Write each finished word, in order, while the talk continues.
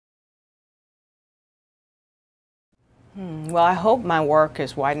Well, I hope my work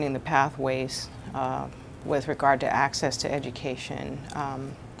is widening the pathways with regard to access to education.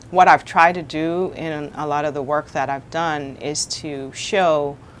 What I've tried to do in a lot of the work that I've done is to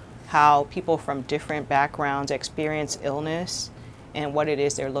show how people from different backgrounds experience illness and what it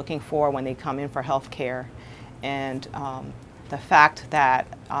is they're looking for when they come in for health care. And the fact that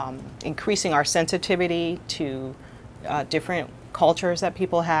increasing our sensitivity to different cultures that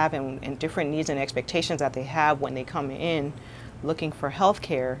people have and different needs and expectations that they have when they come in looking for health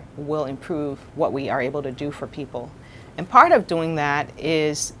care will improve what we are able to do for people. And part of doing that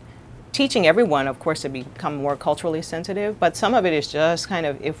is teaching everyone, of course, to become more culturally sensitive, but some of it is just kind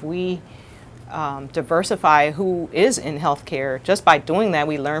of if we diversify who is in healthcare, just by doing that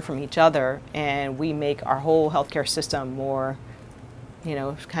we learn from each other and we make our whole healthcare system more,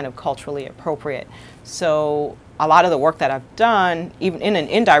 kind of culturally appropriate. So a lot of the work that I've done, even in an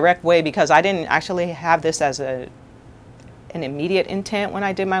indirect way, because I didn't actually have this as an immediate intent when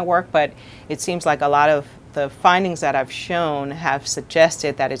I did my work, but it seems like a lot of the findings that I've shown have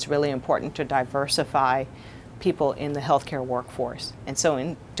suggested that it's really important to diversify people in the healthcare workforce. And so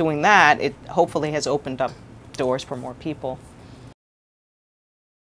in doing that, it hopefully has opened up doors for more people.